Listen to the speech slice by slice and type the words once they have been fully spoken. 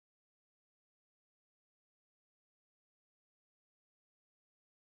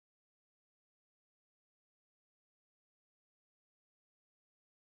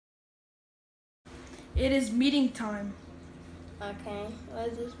It is meeting time. Okay. What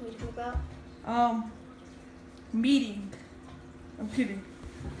is this meeting about? Meeting. I'm kidding.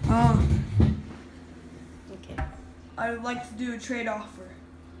 Okay. I would like to do a trade offer.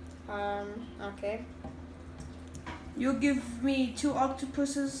 Okay. You'll give me 2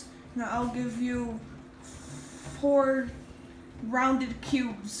 octopuses, and I'll give you 4 rounded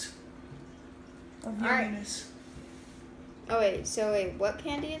cubes of yumminess. Oh wait, what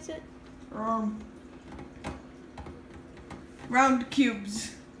candy is it? Round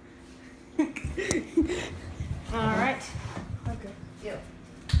cubes. Alright. Okay. Yep.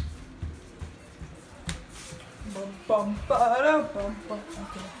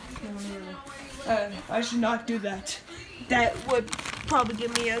 Okay. I should not do that. That would probably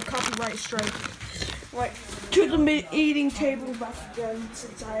give me a copyright strike. Right to the eating table back again,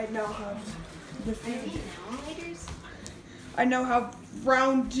 since I now have defeated. I now have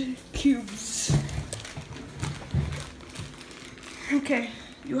round cubes. Okay,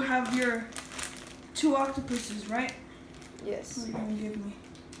 you have your 2 octopuses, right? Yes. What are you gonna give me?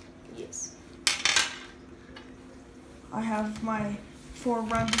 Yes. I have my 4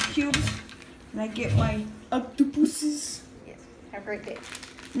 rounded cubes, and I get my octopuses. Yes. Have a great day.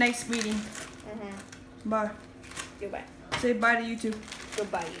 Nice meeting. Bye. Goodbye. Say bye to YouTube.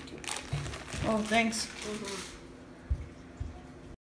 Goodbye, YouTube. Oh, thanks.